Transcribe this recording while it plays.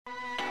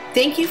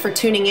Thank you for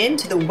tuning in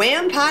to the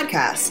WHAM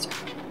podcast,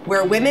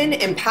 where women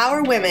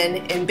empower women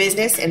in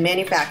business and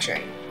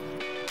manufacturing.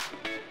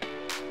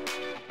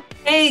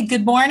 Hey,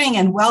 good morning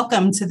and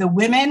welcome to the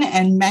Women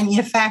and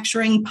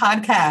Manufacturing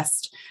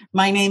podcast.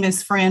 My name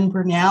is Fran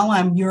Brunel.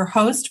 I'm your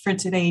host for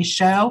today's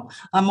show.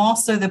 I'm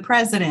also the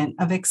president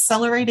of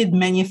Accelerated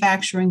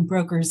Manufacturing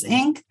Brokers,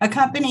 Inc., a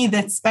company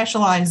that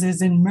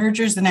specializes in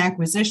mergers and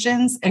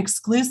acquisitions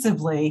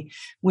exclusively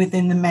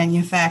within the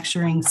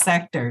manufacturing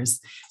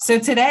sectors. So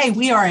today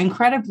we are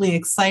incredibly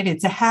excited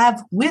to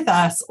have with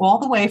us all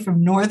the way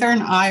from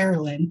Northern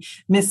Ireland,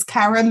 Miss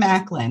Cara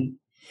Macklin.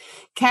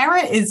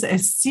 Cara is a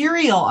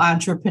serial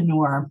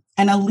entrepreneur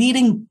and a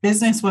leading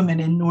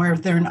businesswoman in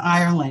Northern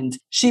Ireland.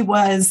 She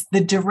was the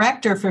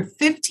director for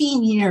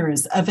 15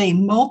 years of a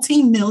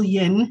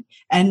multi-million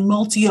and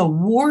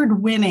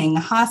multi-award-winning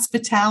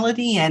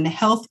hospitality and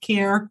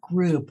healthcare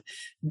group,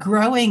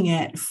 growing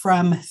it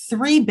from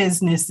 3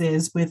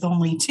 businesses with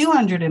only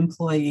 200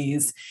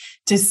 employees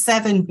to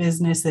 7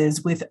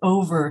 businesses with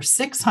over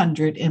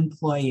 600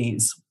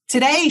 employees.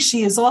 Today,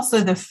 she is also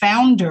the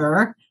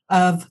founder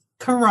of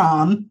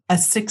Karam, a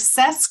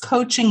success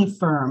coaching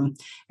firm,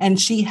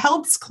 and she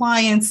helps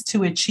clients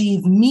to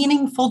achieve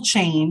meaningful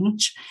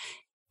change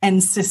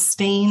and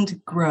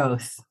sustained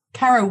growth.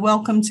 Cara,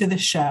 welcome to the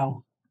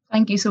show.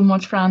 Thank you so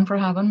much, Fran, for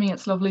having me.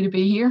 It's lovely to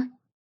be here.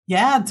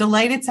 Yeah,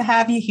 delighted to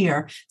have you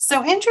here.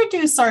 So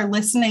introduce our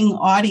listening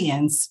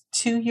audience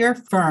to your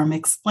firm.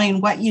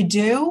 Explain what you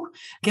do.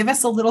 Give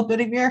us a little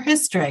bit of your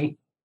history.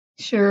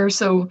 Sure.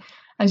 So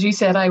as you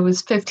said, I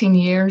was 15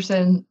 years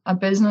in a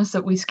business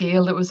that we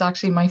scaled. It was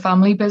actually my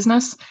family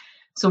business.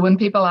 So when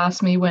people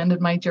ask me when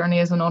did my journey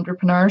as an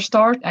entrepreneur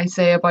start, I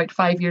say about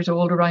 5 years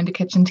old around a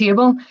kitchen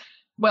table.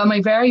 Well,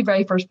 my very,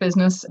 very first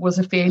business was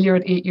a failure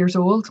at 8 years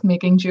old,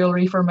 making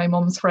jewellery for my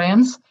mum's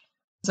friends.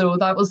 So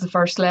that was the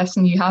first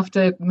lesson. You have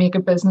to make a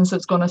business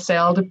that's going to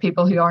sell to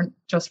people who aren't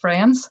just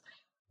friends.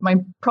 My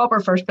proper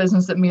first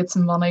business that made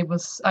some money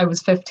was I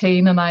was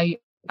 15 and I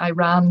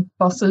ran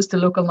buses to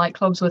local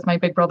nightclubs with my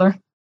big brother.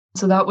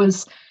 So that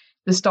was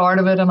the start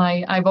of it. And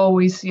I've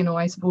always,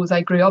 I suppose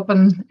I grew up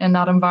in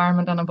that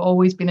environment, and I've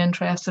always been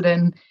interested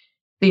in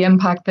the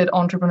impact that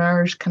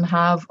entrepreneurs can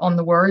have on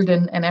the world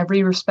in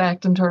every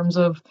respect, in terms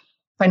of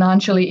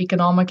financially,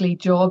 economically,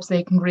 jobs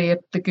they can create,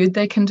 the good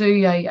they can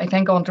do. I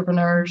think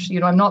entrepreneurs,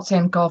 I'm not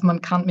saying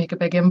government can't make a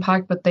big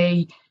impact, but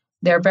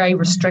they're very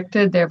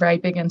restricted. They're very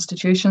big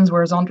institutions,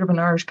 whereas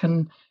entrepreneurs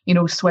can,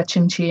 switch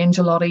and change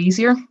a lot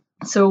easier.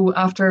 So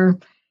after,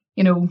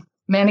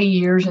 many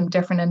years in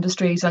different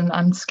industries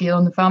and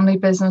scaling the family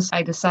business,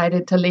 I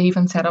decided to leave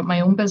and set up my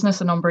own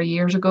business a number of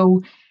years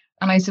ago.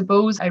 And I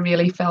suppose I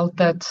really felt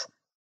that,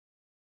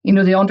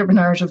 the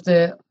entrepreneurs of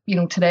today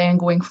and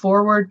going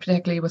forward,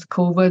 particularly with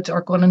COVID,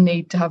 are going to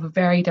need to have a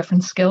very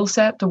different skill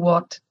set to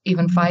what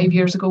even 5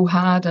 years ago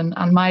had. And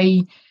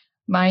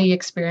my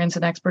experience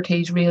and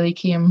expertise really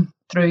came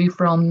through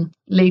from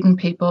leading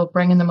people,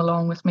 bringing them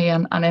along with me,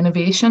 and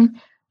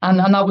innovation.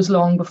 And that was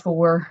long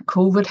before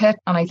COVID hit.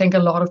 And I think a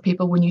lot of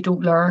people, when you don't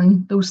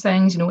learn those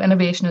things,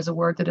 innovation is a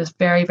word that is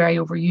very, very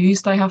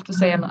overused, I have to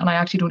say. And I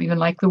actually don't even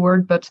like the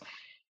word, but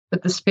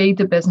the speed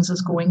the business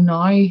is going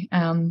now,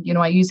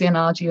 I use the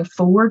analogy of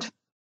Ford.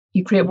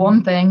 You create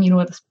one thing,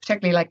 it's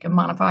particularly like in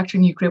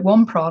manufacturing, you create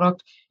one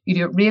product, you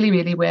do it really,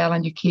 really well,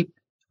 and you keep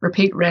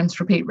repeat, rinse.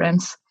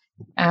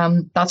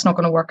 That's not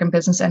going to work in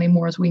business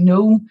anymore, as we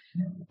know.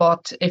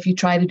 But if you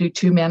try to do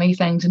too many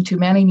things and too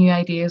many new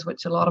ideas,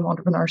 which a lot of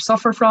entrepreneurs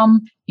suffer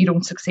from, you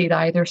don't succeed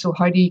either. So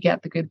how do you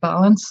get the good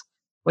balance?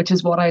 Which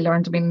is what I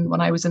learned when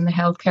I was in the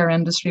healthcare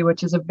industry,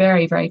 which is a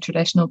very, very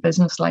traditional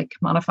business like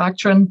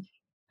manufacturing.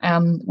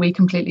 We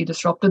completely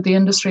disrupted the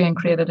industry and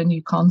created a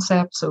new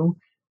concept. So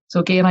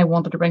again, I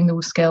wanted to bring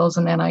those skills,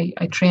 and then I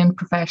trained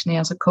professionally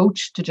as a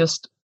coach to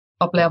just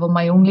up-level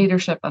my own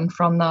leadership. And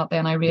from that,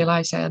 then I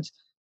realized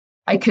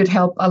I could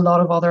help a lot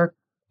of other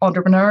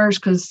entrepreneurs,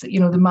 because the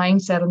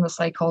mindset and the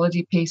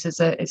psychology piece is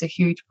a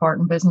huge part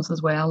in business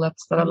as well.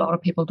 That's that a lot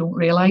of people don't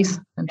realize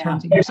in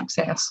terms of your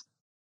success.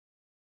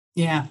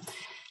 Yeah.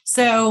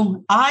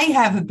 So I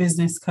have a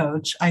business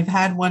coach. I've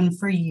had one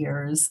for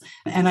years.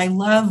 And I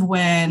love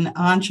when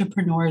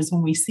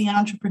we see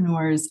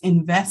entrepreneurs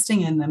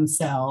investing in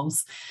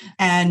themselves.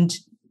 And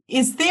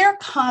is there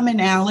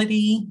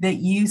commonality that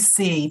you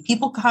see?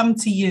 People come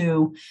to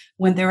you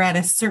when they're at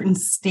a certain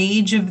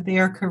stage of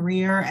their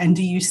career, and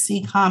do you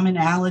see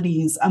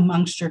commonalities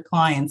amongst your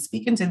clients?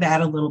 Speak into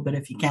that a little bit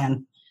if you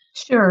can.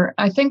 Sure.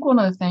 I think one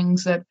of the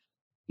things that,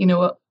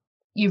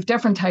 you've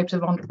different types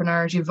of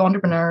entrepreneurs. You've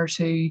entrepreneurs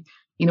who,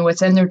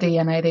 it's in their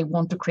DNA. They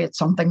want to create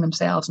something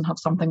themselves and have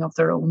something of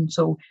their own.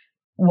 So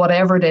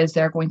whatever it is,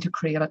 they're going to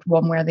create it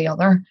one way or the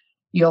other.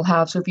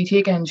 So if you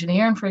take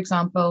engineering, for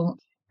example,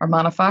 or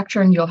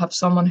manufacturing, you'll have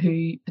someone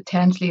who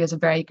potentially is a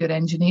very good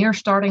engineer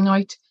starting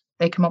out.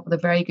 They come up with a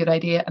very good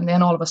idea, and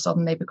then all of a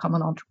sudden they become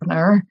an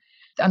entrepreneur.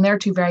 And they're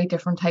two very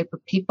different type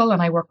of people,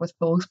 and I work with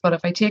both. But if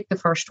I take the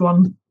first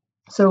one,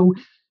 so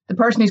the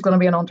person who's going to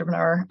be an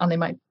entrepreneur, and they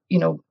might,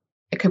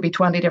 it could be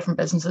 20 different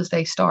businesses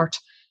they start.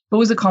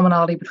 suppose the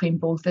commonality between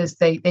both is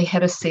they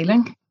hit a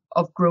ceiling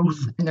of growth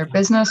in their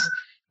business,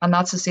 and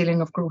that's a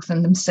ceiling of growth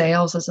in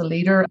themselves as a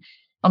leader.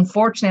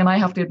 Unfortunately, and I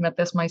have to admit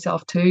this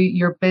myself too,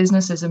 your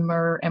business is a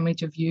mirror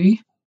image of you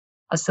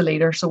as the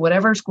leader. So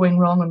whatever's going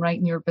wrong and right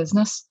in your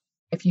business,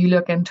 if you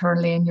look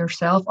internally in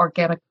yourself or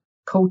get a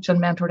coach and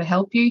mentor to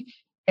help you,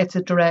 it's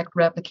a direct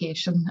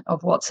replication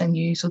of what's in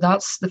you. So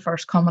that's the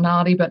first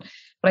commonality. But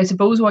I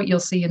suppose what you'll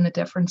see in the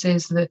difference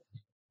is the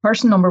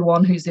person number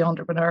one, who's the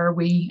entrepreneur.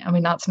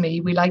 That's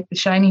me. We like the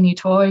shiny new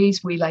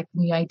toys. We like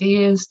the new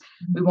ideas.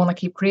 We want to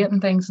keep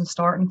creating things and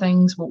starting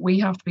things. What we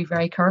have to be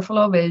very careful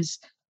of is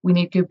we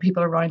need good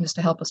people around us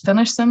to help us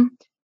finish them.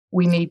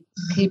 We need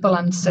people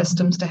and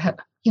systems to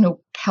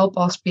help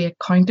us be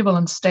accountable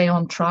and stay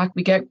on track.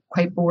 We get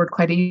quite bored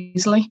quite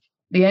easily.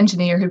 The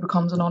engineer who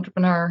becomes an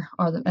entrepreneur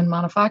or in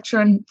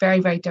manufacturing, very,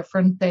 very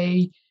different.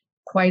 They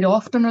quite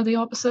often are the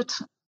opposite.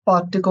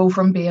 But to go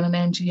from being an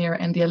engineer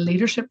into a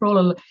leadership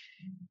role,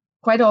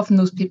 quite often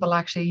those people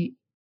actually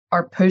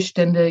are pushed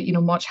into,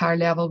 much higher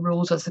level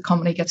roles as the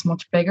company gets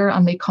much bigger,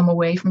 and they come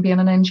away from being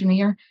an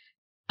engineer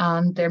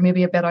and they're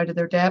maybe a bit out of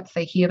their depth.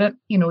 They hate it.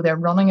 They're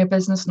running a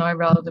business now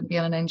rather than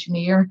being an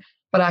engineer.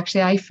 But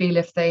actually, I feel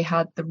if they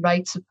had the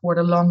right support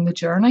along the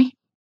journey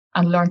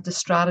and learned the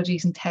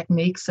strategies and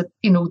techniques that,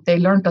 they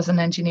learned as an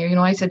engineer.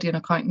 I said to an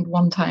accountant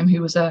one time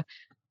who was a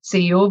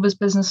CEO of his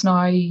business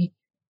now,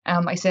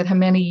 I said, how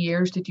many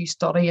years did you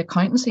study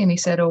accountancy? And he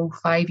said,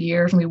 5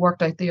 years. And we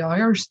worked out the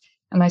hours.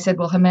 And I said,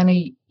 well, how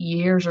many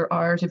years or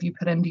hours have you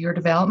put into your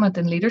development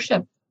and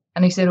leadership?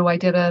 And he said, I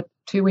did a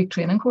 2-week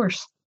training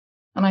course.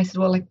 And I said,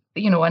 well,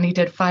 and he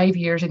did 5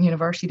 years in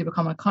university to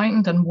become an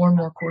accountant and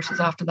more courses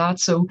after that.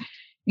 So,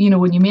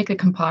 when you make a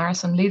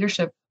comparison,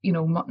 leadership,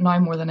 now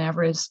more than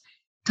ever is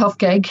a tough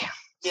gig.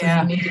 So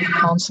you need to be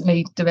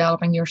constantly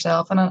developing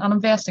yourself and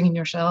investing in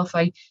yourself.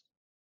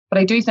 But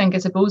I do think, I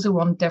suppose, the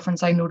one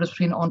difference I notice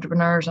between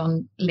entrepreneurs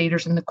and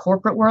leaders in the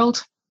corporate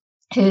world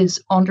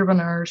is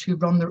entrepreneurs who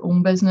run their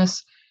own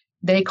business,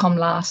 they come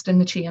last in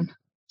the chain.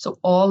 So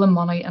all the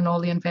money and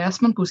all the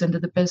investment goes into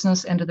the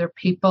business, into their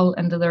people,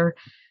 into their,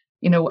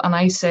 and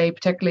I say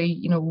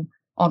particularly,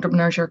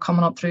 entrepreneurs who are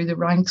coming up through the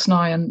ranks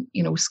now and,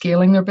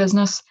 scaling their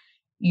business,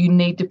 you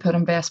need to put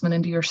investment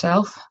into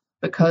yourself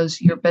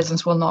because your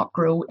business will not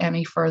grow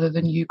any further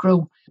than you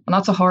grow. And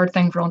that's a hard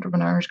thing for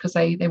entrepreneurs because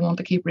they want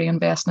to keep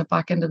reinvesting it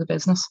back into the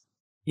business.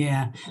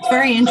 Yeah, it's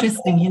very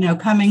interesting,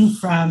 coming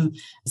from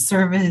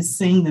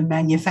servicing the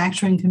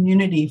manufacturing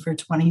community for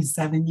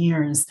 27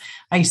 years,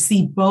 I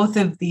see both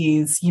of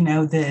these,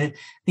 the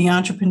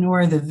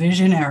entrepreneur, the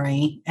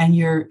visionary, and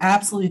you're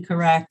absolutely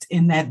correct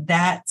in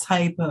that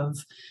type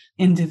of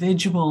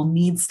individual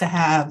needs to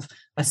have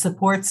a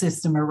support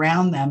system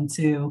around them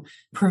to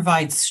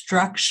provide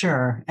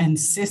structure and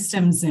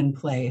systems in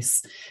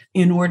place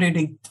in order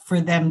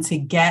for them to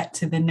get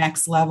to the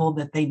next level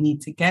that they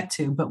need to get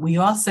to. But we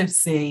also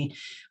see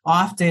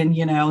often,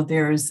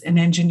 there's an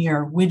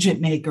engineer, widget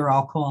maker,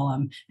 I'll call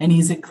him, and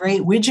he's a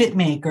great widget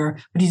maker,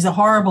 but he's a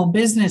horrible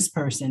business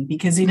person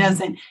because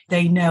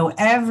they know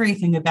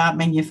everything about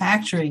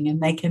manufacturing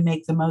and they can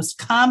make the most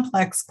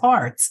complex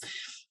parts.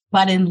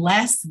 But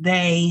unless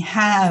they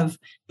have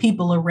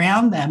people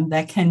around them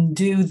that can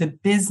do the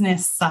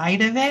business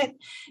side of it,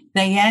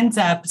 they end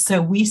up,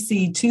 so we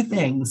see two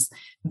things.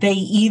 They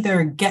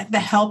either get the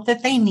help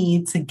that they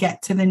need to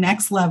get to the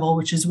next level,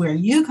 which is where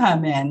you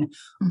come in,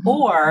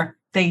 or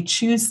they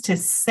choose to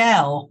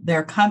sell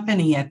their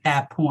company at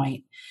that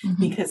point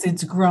because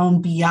it's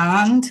grown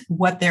beyond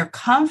what they're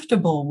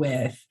comfortable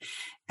with.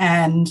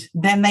 And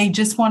then they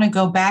just want to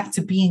go back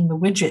to being the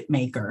widget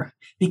maker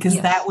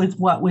because that was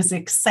what was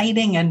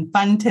exciting and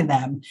fun to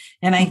them.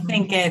 And I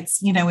think it's,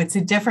 it's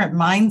a different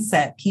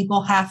mindset.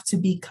 People have to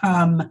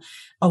become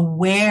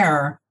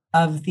aware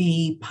of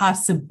the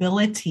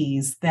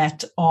possibilities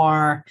that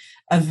are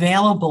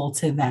available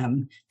to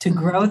them to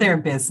grow their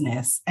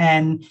business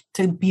and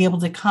to be able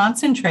to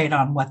concentrate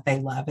on what they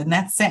love. And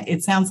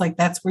it sounds like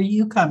that's where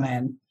you come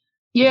in.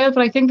 Yeah,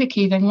 but I think the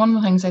key thing, one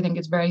of the things I think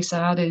is very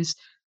sad is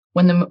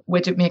when the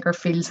widget maker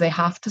feels they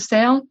have to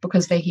sell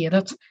because they hate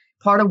it.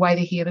 Part of why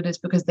they hate it is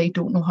because they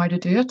don't know how to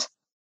do it.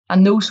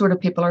 And those sort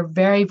of people are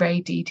very, very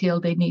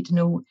detailed. They need to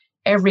know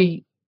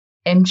every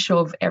inch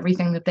of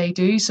everything that they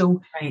do.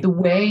 So the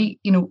way,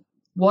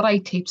 what I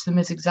teach them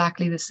is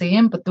exactly the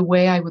same, but the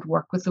way I would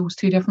work with those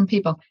two different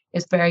people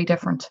is very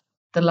different.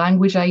 The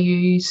language I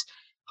use,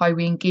 how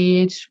we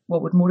engage,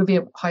 what would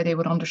motivate, how they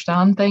would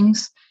understand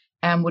things,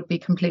 would be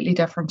completely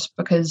different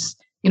because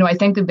I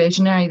think the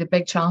visionary, the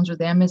big challenge with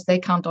them is they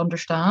can't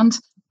understand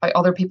how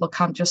other people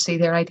can't just see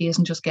their ideas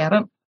and just get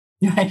it.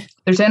 Right.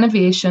 There's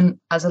innovation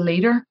as a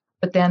leader,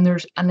 but then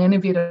there's an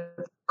innovative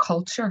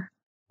culture,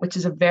 which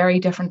is a very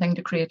different thing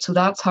to create. So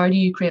that's how do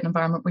you create an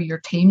environment where your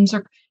teams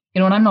are,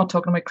 and I'm not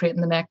talking about creating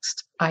the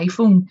next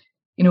iPhone,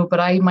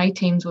 but my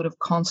teams would have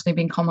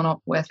constantly been coming up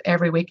with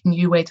every week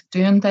new ways of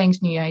doing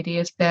things, new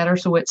ideas, better.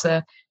 So it's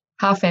a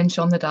half inch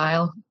on the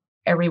dial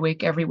every week.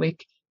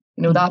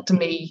 That to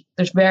me,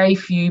 there's very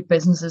few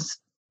businesses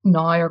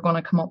now are going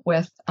to come up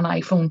with an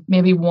iPhone,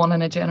 maybe one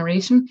in a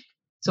generation.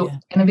 So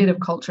innovative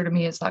culture to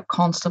me is that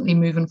constantly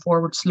moving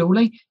forward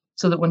slowly,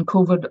 so that when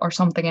COVID or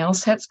something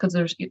else hits, because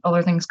there's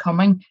other things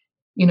coming,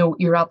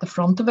 you're at the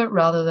front of it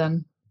rather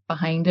than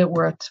behind it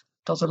where it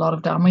does a lot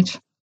of damage.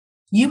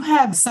 You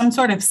have some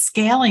sort of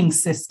scaling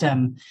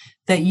system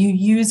that you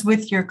use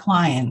with your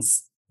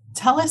clients.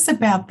 Tell us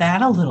about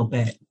that a little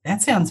bit.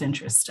 That sounds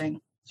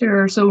interesting.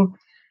 Sure. So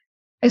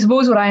I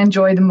suppose what I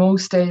enjoy the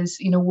most is,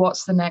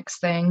 what's the next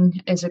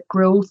thing? Is it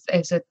growth?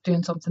 Is it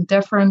doing something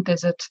different?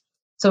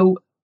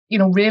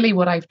 Really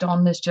what I've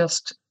done is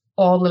just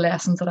all the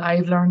lessons that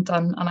I've learned.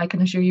 And I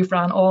can assure you,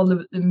 Fran, all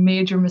the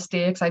major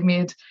mistakes I've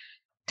made,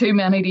 too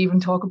many to even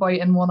talk about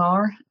in 1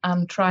 hour,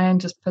 and try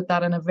and just put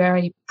that in a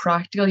very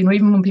practical,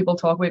 even when people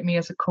talk about me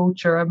as a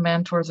coach or a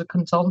mentor, as a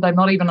consultant, I'm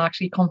not even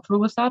actually comfortable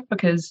with that,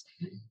 because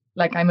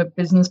I'm a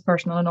business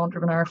person and an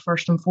entrepreneur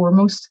first and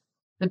foremost.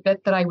 The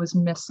bit that I was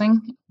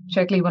missing,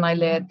 particularly when I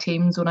led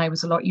teams when I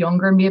was a lot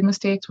younger and made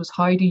mistakes, was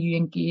how do you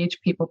engage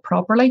people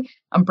properly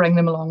and bring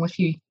them along with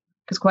you?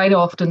 Because quite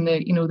often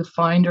the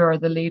founder or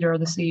the leader or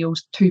the CEO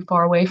is too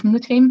far away from the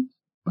team,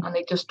 and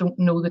they just don't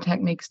know the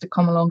techniques to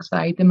come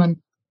alongside them. And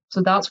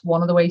so that's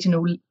one of the ways,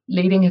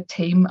 leading a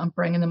team and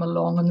bringing them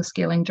along on the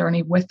scaling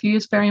journey with you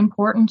is very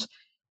important.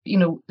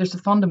 There's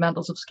the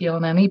fundamentals of scale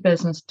in any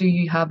business. Do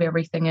you have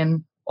everything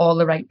in all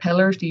the right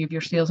pillars? Do you have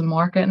your sales and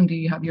marketing? Do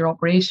you have your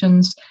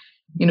operations?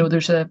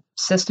 There's a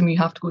system you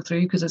have to go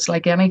through, because it's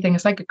like anything.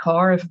 It's like a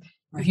car. If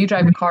you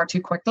drive a car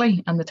too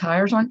quickly and the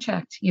tires aren't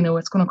checked,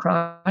 it's going to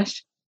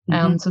crash.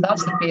 So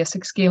that's the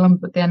basic scaling.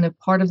 But then the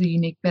part of the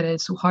unique bit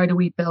is, so how do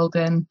we build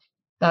in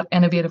that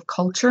innovative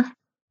culture?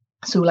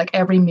 So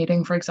every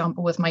meeting, for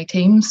example, with my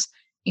teams,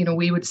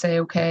 we would say,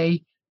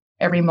 okay,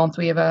 every month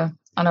we have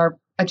and our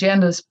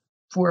agenda is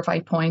 4 or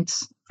 5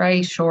 points,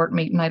 very short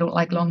meeting. I don't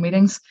like long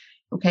meetings.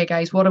 Okay,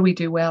 guys, what did we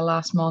do well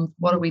last month?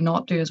 What did we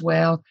not do as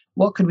well?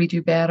 What could we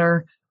do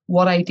better?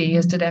 What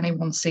ideas did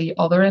anyone see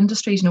other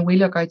industries? We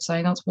look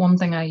outside. That's one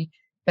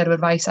bit of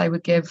advice I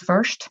would give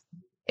first,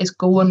 is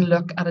go and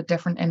look at a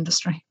different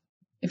industry.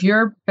 If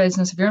you're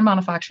in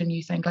manufacturing,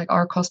 you think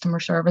our customer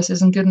service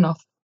isn't good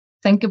enough,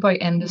 think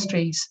about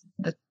industries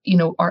that,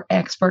 are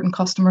expert in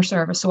customer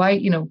service. So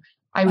I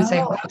would say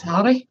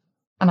hospitality,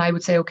 and I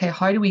would say, okay,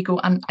 how do we go?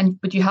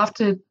 But you have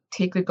to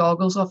take the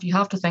goggles off. You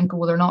have to think,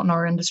 they're not in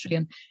our industry,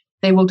 and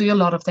they will do a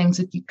lot of things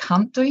that you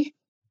can't do.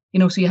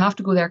 So you have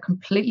to go there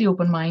completely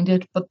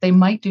open-minded, but they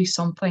might do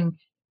something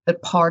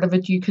that part of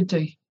it you could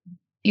do.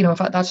 In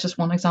fact, that's just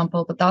one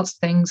example, but that's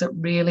things that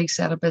really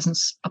set a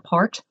business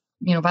apart.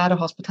 If I had a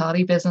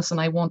hospitality business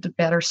and I wanted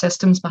better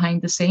systems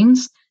behind the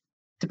scenes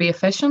to be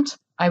efficient,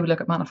 I would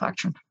look at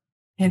manufacturing.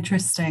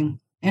 Interesting.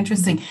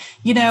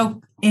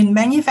 In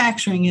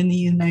manufacturing in the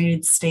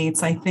United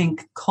States, I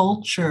think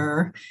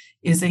culture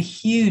is a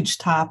huge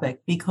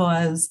topic,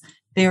 because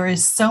there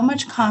is so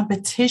much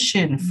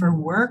competition for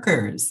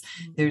workers.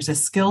 There's a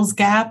skills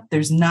gap.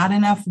 There's not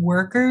enough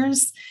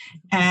workers.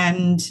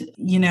 And,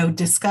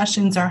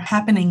 discussions are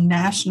happening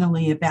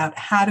nationally about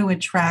how to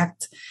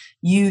attract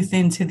youth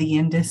into the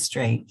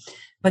industry.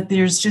 But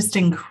there's just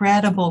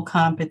incredible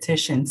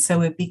competition.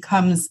 So it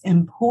becomes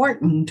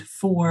important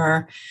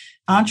for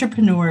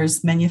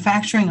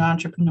manufacturing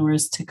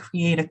entrepreneurs, to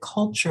create a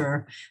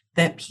culture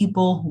that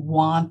people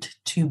want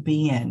to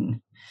be in.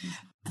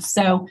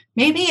 So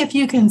maybe if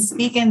you can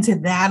speak into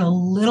that a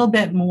little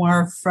bit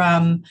more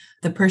from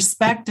the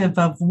perspective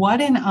of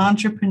what an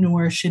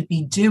entrepreneur should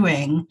be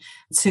doing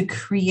to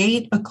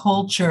create a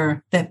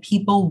culture that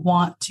people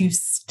want to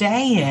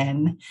stay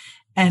in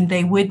and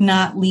they would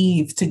not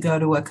leave to go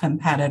to a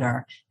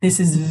competitor. This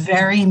is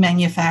very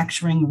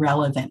manufacturing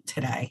relevant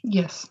today.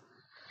 Yes.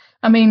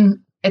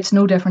 It's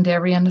no different to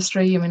every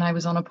industry. I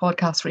was on a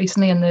podcast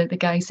recently, and the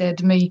guy said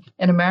to me,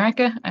 in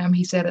America,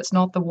 he said, it's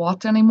not the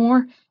what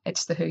anymore,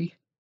 it's the who.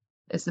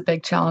 Is the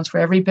big challenge for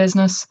every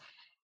business.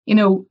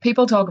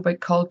 People talk about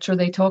culture,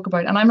 they talk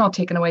about, and I'm not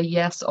taking away,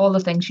 yes, all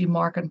the things you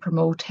market and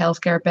promote,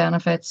 healthcare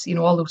benefits,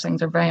 all those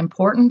things are very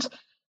important.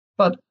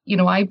 But,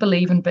 I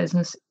believe in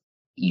business,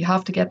 you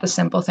have to get the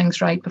simple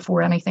things right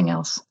before anything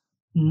else.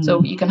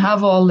 So you can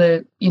have all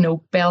the,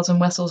 bells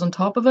and whistles on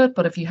top of it,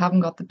 but if you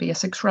haven't got the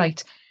basics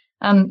right,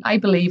 and I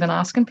believe in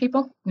asking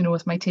people,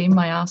 with my team,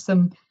 I ask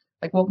them,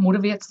 what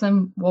motivates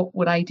them? What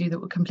would I do that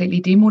would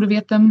completely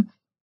demotivate them?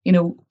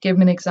 Give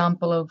me an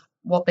example of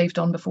what they've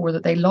done before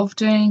that they love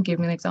doing. Give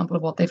me an example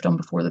of what they've done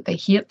before that they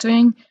hate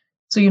doing.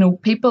 So,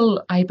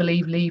 people, I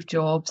believe, leave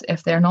jobs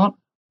if they're not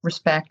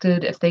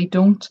respected, if they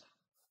don't,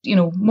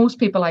 most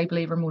people, I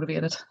believe, are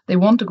motivated. They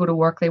want to go to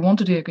work. They want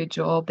to do a good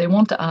job. They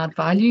want to add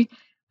value,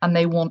 and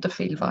they want to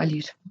feel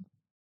valued.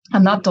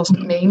 And that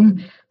doesn't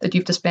mean that you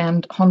have to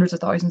spend hundreds of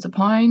thousands of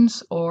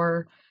pounds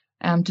or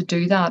to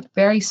do that.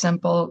 Very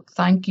simple.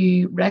 Thank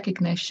you,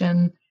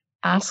 recognition,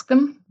 ask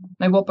them.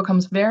 Now, what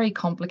becomes very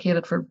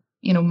complicated for,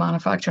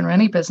 manufacturing or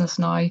any business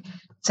now,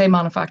 say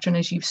manufacturing,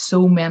 is you've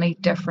so many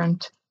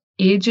different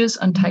ages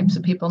and types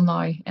of people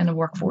now in a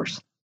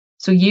workforce.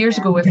 So years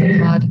ago, if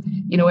you had,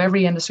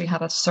 every industry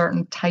had a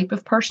certain type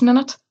of person in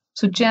it.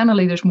 So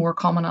generally there's more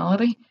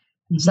commonality.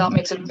 So that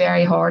makes it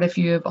very hard. If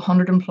you have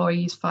 100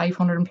 employees,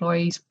 500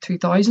 employees,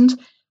 2,000,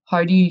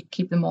 how do you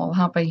keep them all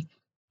happy?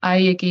 I,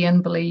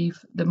 again,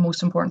 believe the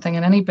most important thing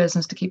in any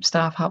business to keep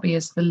staff happy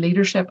is the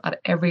leadership at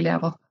every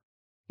level.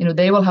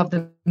 They will have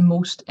the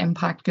most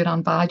impact, good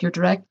and bad. Your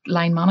direct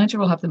line manager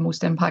will have the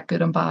most impact,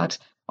 good and bad,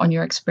 on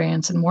your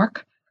experience and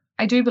work.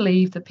 I do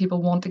believe that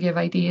people want to give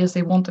ideas.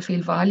 They want to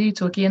feel valued.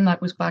 So again,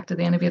 that goes back to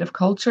the innovative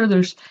culture.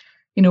 There's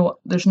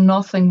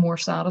nothing more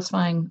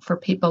satisfying for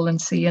people than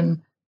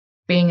seeing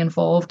being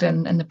involved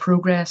in the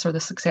progress or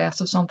the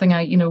success of something.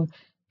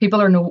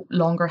 People are no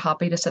longer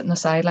happy to sit in the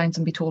sidelines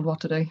and be told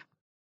what to do.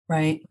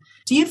 Right.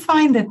 Do you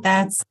find that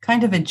that's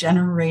kind of a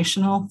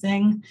generational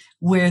thing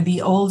where the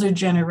older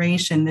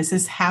generation, this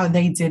is how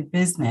they did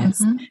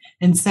business? Mm-hmm.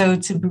 And so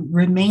to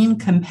remain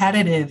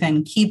competitive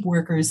and keep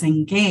workers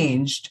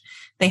engaged,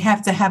 they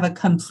have to have a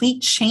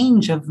complete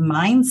change of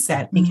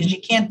mindset because you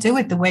can't do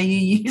it the way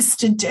you used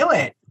to do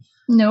it.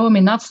 No,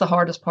 that's the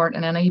hardest part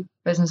in any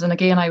business. And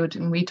again,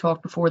 when we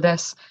talked before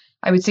this,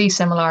 I would see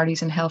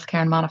similarities in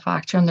healthcare and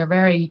manufacturing. They're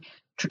very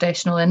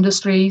traditional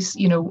industries.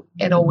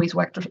 It always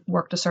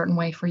worked a certain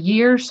way for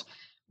years.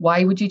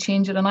 Why would you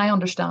change it? And I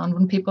understand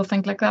when people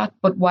think like that,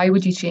 but why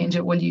would you change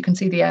it? Well, you can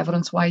see the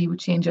evidence why you would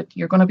change it.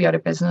 You're going to be out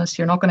of business.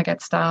 You're not going to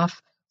get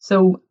staff.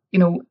 So,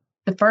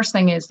 the first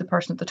thing is the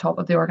person at the top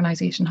of the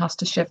organization has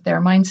to shift their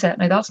mindset.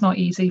 Now, that's not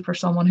easy for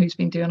someone who's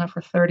been doing it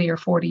for 30 or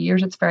 40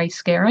 years. It's very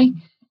scary.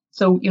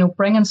 So,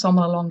 bringing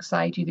someone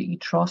alongside you that you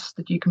trust,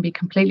 that you can be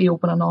completely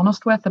open and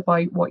honest with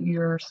about what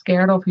you're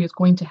scared of, who is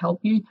going to help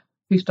you,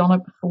 who's done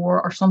it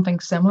before or something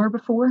similar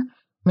before.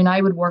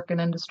 I would work in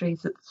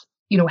industries that's,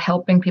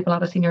 helping people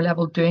at a senior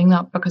level doing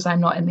that because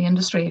I'm not in the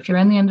industry. If you're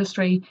in the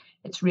industry,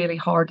 it's really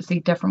hard to see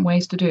different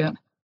ways to do it.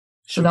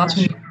 So that's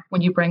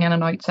when you bring in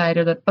an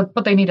outsider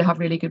but they need to have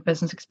really good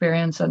business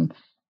experience, and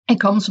it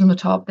comes from the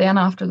top. Then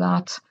after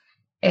that,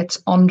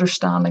 it's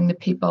understanding the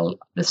people,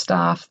 the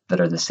staff that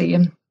are the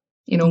same,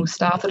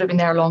 staff that have been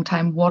there a long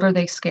time. What are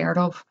they scared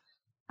of?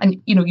 And,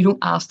 you don't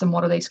ask them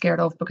what are they scared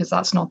of because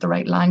that's not the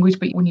right language.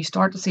 But when you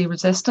start to see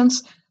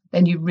resistance,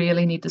 then you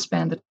really need to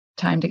spend the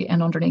time to get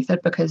in underneath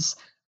it, because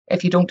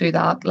if you don't do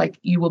that,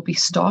 you will be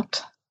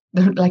stopped.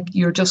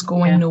 You're just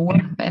going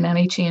nowhere in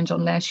any change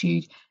unless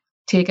you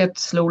take it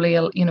slowly,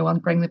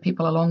 and bring the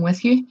people along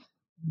with you.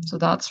 So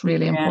that's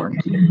really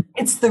important.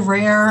 It's the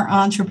rare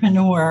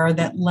entrepreneur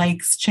that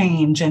likes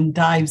change and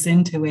dives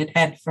into it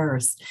head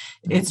first.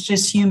 It's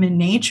just human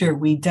nature.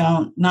 We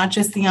don't, not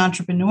just the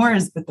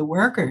entrepreneurs, but the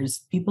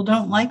workers. People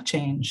don't like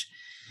change.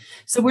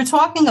 So we're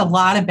talking a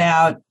lot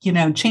about,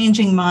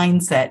 changing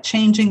mindset,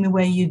 changing the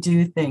way you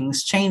do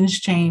things,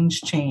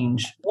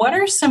 change. What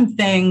are some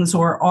things,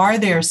 or are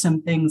there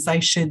some things, I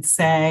should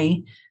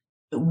say,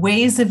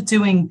 ways of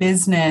doing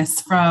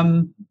business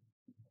from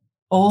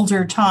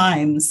older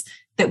times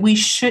that we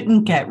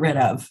shouldn't get rid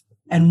of?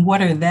 And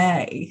what are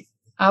they?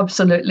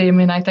 Absolutely.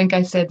 I think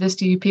I said this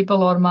to you.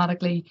 People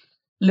automatically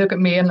look at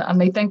me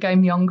and they think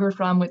I'm younger,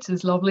 Fran, which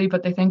is lovely,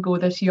 but they think, oh,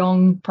 this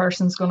young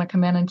person's going to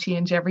come in and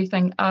change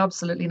everything.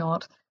 Absolutely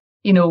not.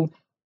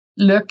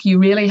 Look, you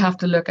really have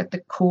to look at the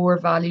core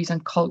values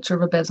and culture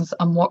of a business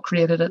and what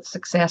created its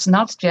success. And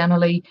that's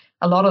generally,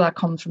 a lot of that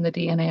comes from the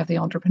DNA of the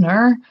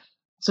entrepreneur.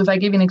 So if I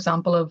give you an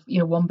example of,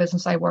 one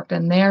business I worked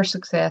in, their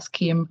success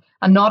came,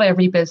 and not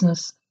every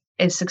business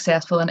is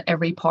successful in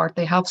every part.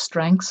 They have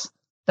strengths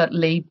that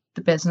lead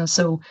the business.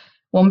 So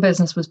one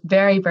business was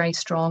very, very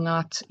strong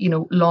at,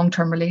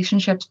 long-term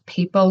relationships,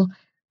 people,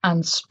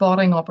 and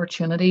spotting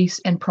opportunities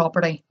in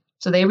property.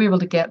 So they were able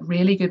to get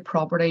really good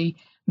property,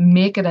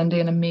 make it into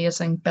an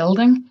amazing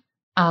building,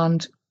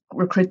 and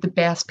recruit the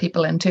best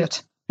people into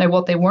it. Now,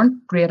 what they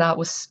weren't great at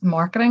was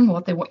marketing.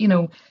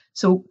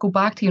 So go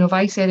back to, if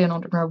I say to an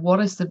entrepreneur, what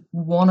is the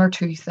one or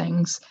two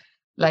things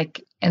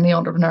in the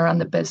entrepreneur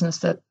and the business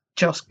that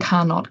just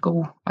cannot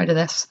go out of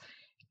this?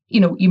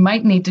 You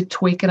might need to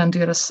tweak it and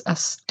do it a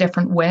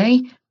different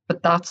way,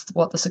 but that's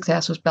what the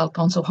success was built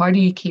on. So how do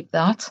you keep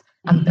that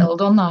and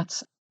build on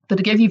that? But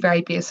to give you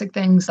very basic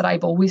things that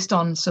I've always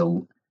done.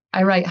 So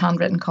I write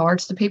handwritten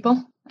cards to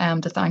people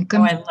to thank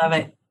them. Oh, I love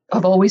it.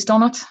 I've always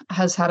done it. It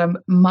has had a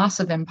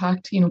massive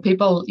impact.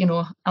 People,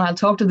 and I'll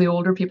talk to the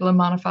older people in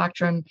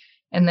manufacturing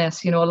in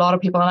this, a lot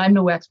of people, and I'm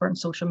no expert in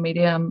social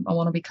media, and I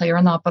want to be clear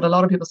on that, but a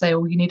lot of people say,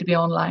 oh, you need to be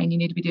online, you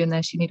need to be doing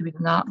this, you need to be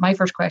doing that. My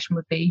first question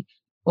would be,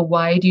 well,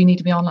 why do you need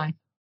to be online?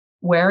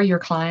 Where are your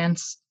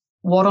clients?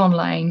 What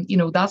online?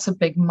 That's a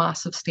big,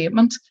 massive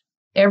statement.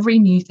 Every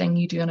new thing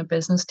you do in a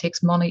business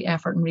takes money,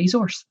 effort, and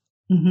resource.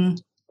 Mm-hmm. When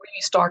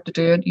you start to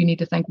do it, you need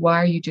to think,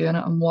 why are you doing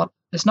it? And what,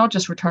 it's not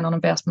just return on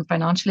investment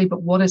financially,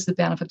 but what is the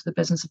benefit to the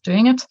business of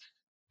doing it?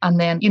 And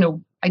then,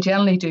 I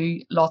generally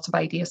do lots of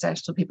idea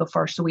sessions with people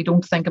first, so we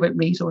don't think about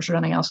resource or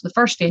anything else. So the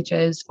first stage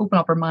is open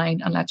up our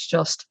mind and let's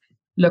just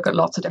look at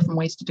lots of different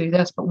ways to do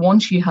this. But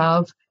once you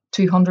have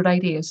 200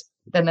 ideas,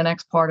 then the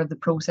next part of the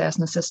process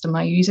and the system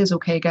I use is,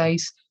 okay,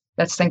 guys,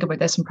 let's think about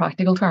this in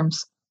practical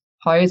terms.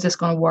 How is this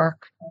going to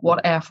work?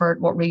 What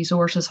effort, what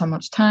resources, how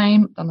much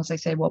time? And as I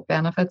say, what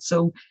benefits?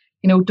 So,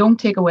 don't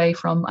take away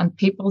from, and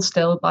people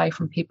still buy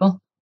from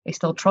people. They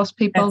still trust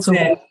people. That's So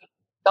it.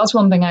 that's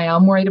one thing I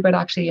am worried about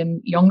actually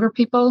in younger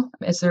people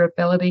is their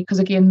ability, because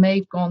again,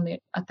 I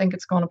think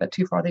it's gone a bit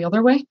too far the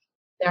other way.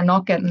 They're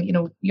not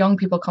getting, young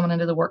people coming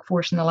into the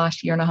workforce in the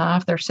last year and a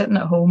half, they're sitting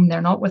at home,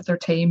 they're not with their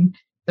team,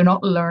 they're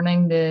not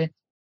learning the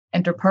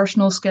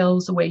interpersonal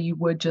skills the way you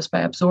would just by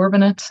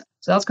absorbing it.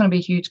 So that's going to be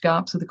a huge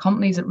gap. So the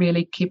companies that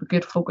really keep a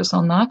good focus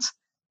on that.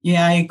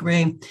 Yeah, I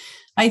agree.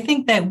 I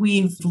think that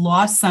we've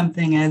lost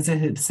something as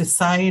a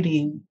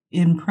society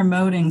in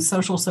promoting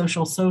social,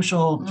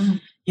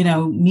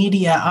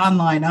 media,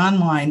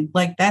 online.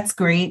 Like, that's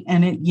great.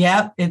 And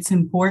it's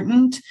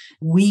important.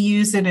 We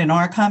use it in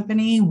our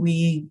company.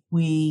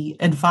 We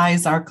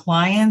advise our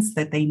clients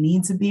that they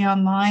need to be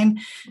online,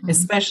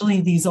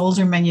 especially these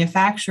older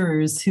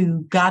manufacturers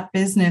who got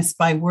business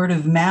by word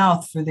of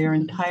mouth for their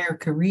entire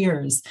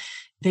careers.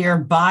 Their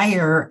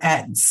buyer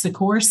at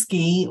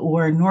Sikorsky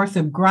or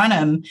Northrop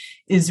Grumman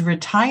is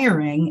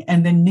retiring,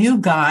 and the new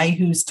guy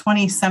who's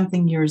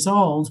 20-something years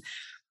old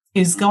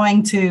is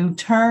going to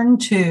turn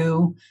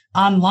to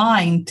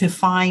online to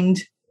find,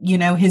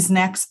 his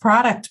next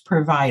product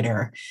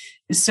provider.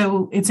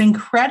 So it's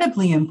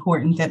incredibly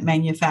important that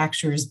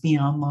manufacturers be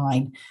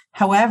online.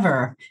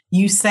 However,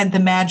 you said the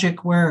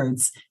magic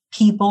words.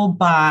 People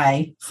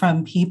buy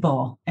from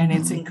people, and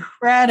it's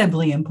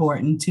incredibly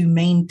important to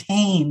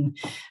maintain,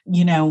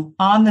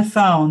 on the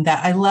phone.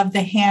 That I love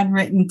the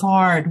handwritten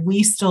card.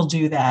 We still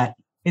do that.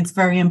 It's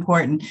very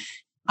important.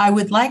 I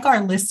would like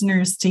our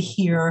listeners to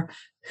hear,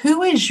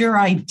 who is your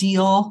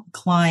ideal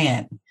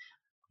client?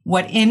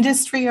 What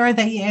industry are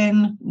they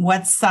in?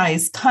 What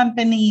size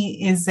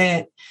company is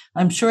it?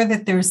 I'm sure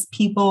that there's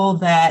people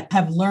that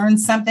have learned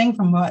something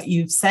from what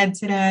you've said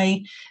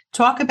today.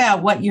 Talk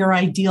about what your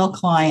ideal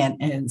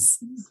client is.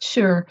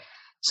 Sure.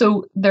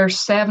 So there's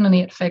 7 and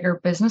 8 figure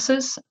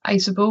businesses. I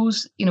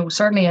suppose,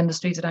 certainly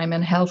industries that I'm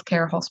in,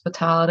 healthcare,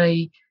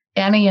 hospitality,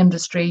 any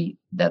industry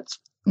that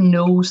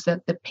knows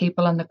that the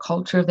people and the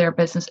culture of their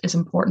business is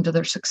important to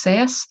their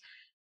success.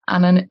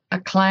 And then a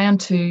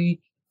client who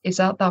is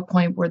at that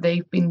point where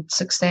they've been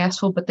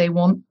successful, but they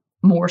want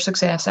more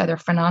success either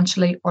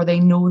financially, or they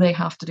know they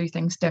have to do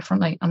things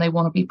differently and they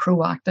want to be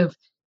proactive.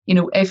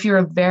 If you're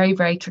a very,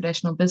 very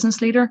traditional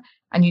business leader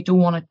and you don't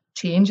want to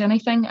change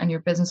anything and your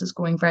business is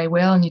going very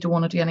well and you don't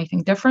want to do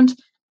anything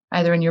different,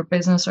 either in your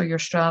business or your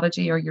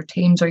strategy or your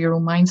teams or your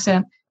own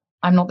mindset,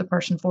 I'm not the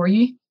person for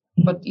you.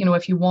 But,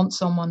 if you want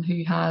someone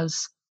who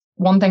has,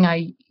 one thing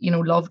I,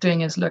 love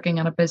doing is looking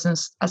at a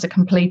business as a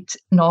complete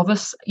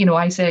novice.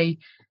 I say,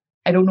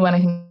 I don't know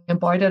anything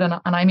about it, and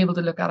I'm able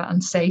to look at it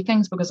and say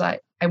things because I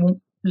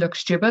won't look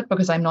stupid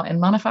because I'm not in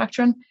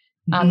manufacturing.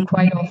 And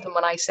quite often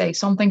when I say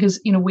something, because,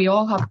 we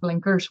all have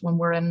blinkers when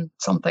we're in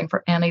something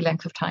for any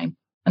length of time.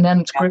 And then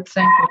it's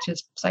groupthink, which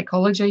is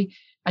psychology,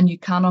 and you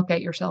cannot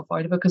get yourself out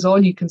of it because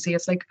all you can see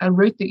is like a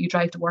route that you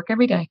drive to work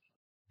every day.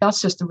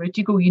 That's just the route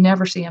you go. You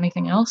never see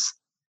anything else.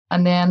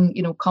 And then,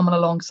 coming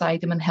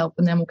alongside them and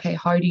helping them, okay,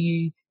 how do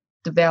you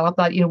develop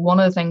that? One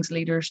of the things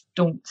leaders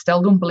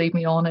still don't believe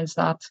me on is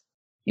that,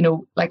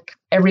 like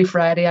every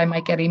Friday I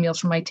might get emails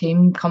from my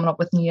team coming up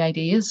with new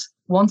ideas.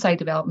 Once I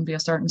develop them to a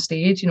certain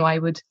stage, I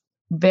would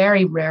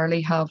very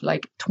rarely have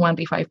like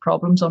 25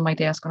 problems on my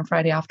desk on a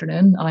Friday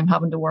afternoon, and I'm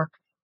having to work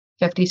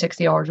 50,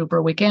 60 hours over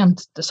a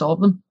weekend to solve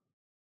them.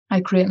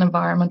 I create an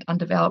environment and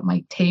develop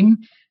my team.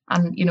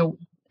 And,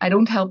 I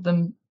don't help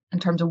them in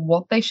terms of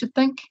what they should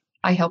think.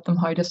 I help them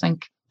how to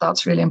think.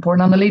 That's really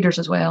important. And the leaders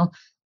as well.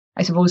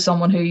 I suppose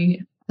someone who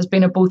has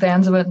been at both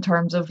ends of it in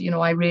terms of,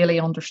 I really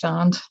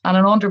understand. And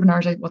in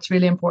entrepreneurs, what's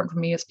really important for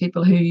me is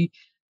people who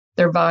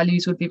their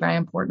values would be very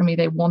important to me.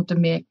 They want to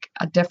make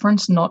a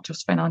difference, not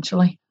just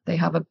financially. They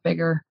have a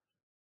bigger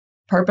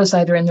purpose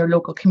either in their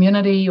local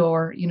community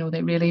or,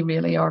 they really,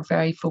 really are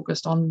very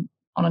focused on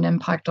an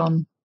impact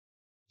on,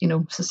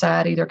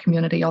 society, their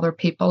community, other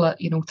people,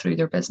 through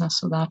their business.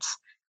 So that's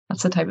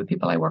the type of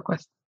people I work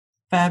with.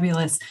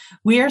 Fabulous.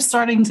 We are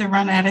starting to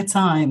run out of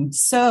time.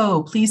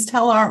 So please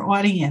tell our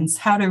audience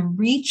how to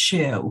reach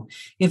you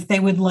if they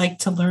would like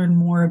to learn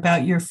more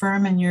about your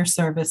firm and your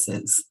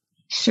services.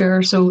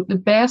 Sure. So the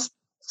best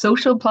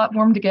social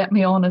platform to get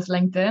me on is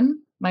LinkedIn.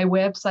 My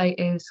website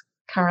is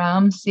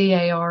caram.org.uk.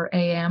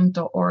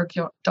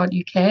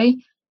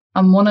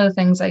 And one of the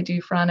things I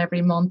do, Fran,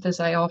 every month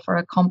is I offer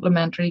a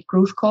complimentary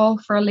growth call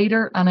for a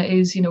leader. And it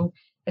is,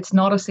 it's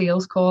not a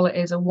sales call. It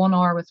is a 1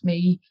 hour with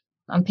me.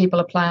 And people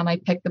apply and I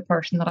pick the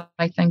person that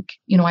I think,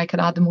 I could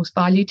add the most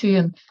value to,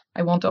 and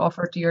I want to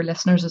offer it to your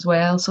listeners as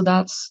well. So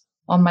that's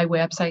on my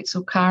website.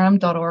 So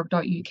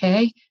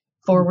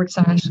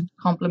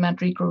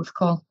caram.org.uk/complimentary growth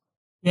call.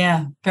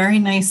 Yeah, very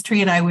nice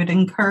treat. I would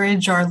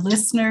encourage our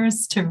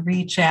listeners to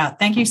reach out.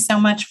 Thank you so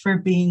much for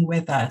being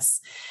with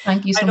us.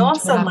 Thank you so much. I'd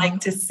also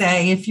like to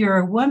say, if you're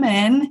a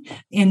woman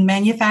in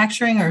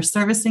manufacturing or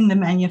servicing the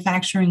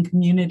manufacturing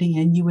community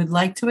and you would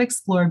like to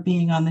explore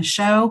being on the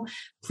show,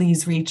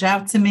 please reach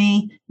out to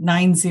me,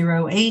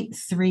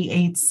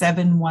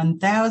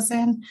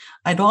 908-387-1000.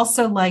 I'd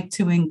also like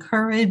to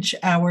encourage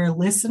our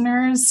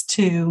listeners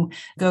to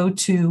go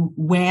to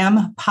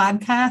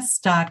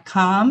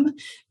whampodcast.com,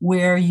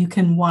 where you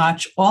can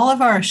watch all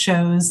of our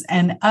shows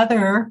and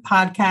other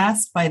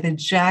podcasts by the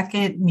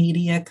Jacket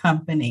Media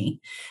Company.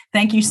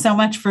 Thank you so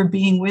much for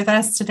being with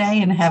us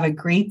today, and have a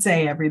great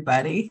day,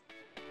 everybody.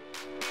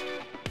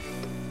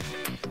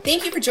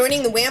 Thank you for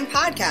joining the WHAM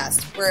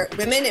Podcast, where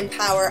women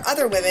empower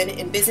other women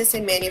in business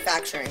and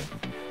manufacturing.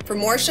 For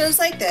more shows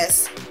like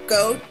this,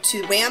 go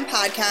to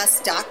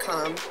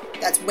whampodcast.com.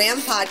 That's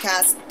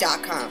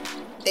whampodcast.com.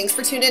 Thanks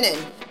for tuning in.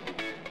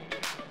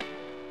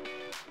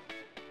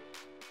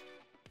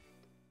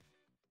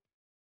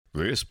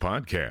 This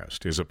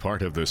podcast is a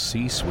part of the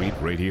C-Suite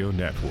Radio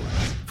Network.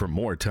 For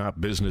more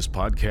top business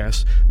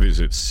podcasts,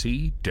 visit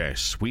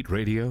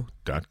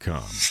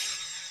c-suiteradio.com.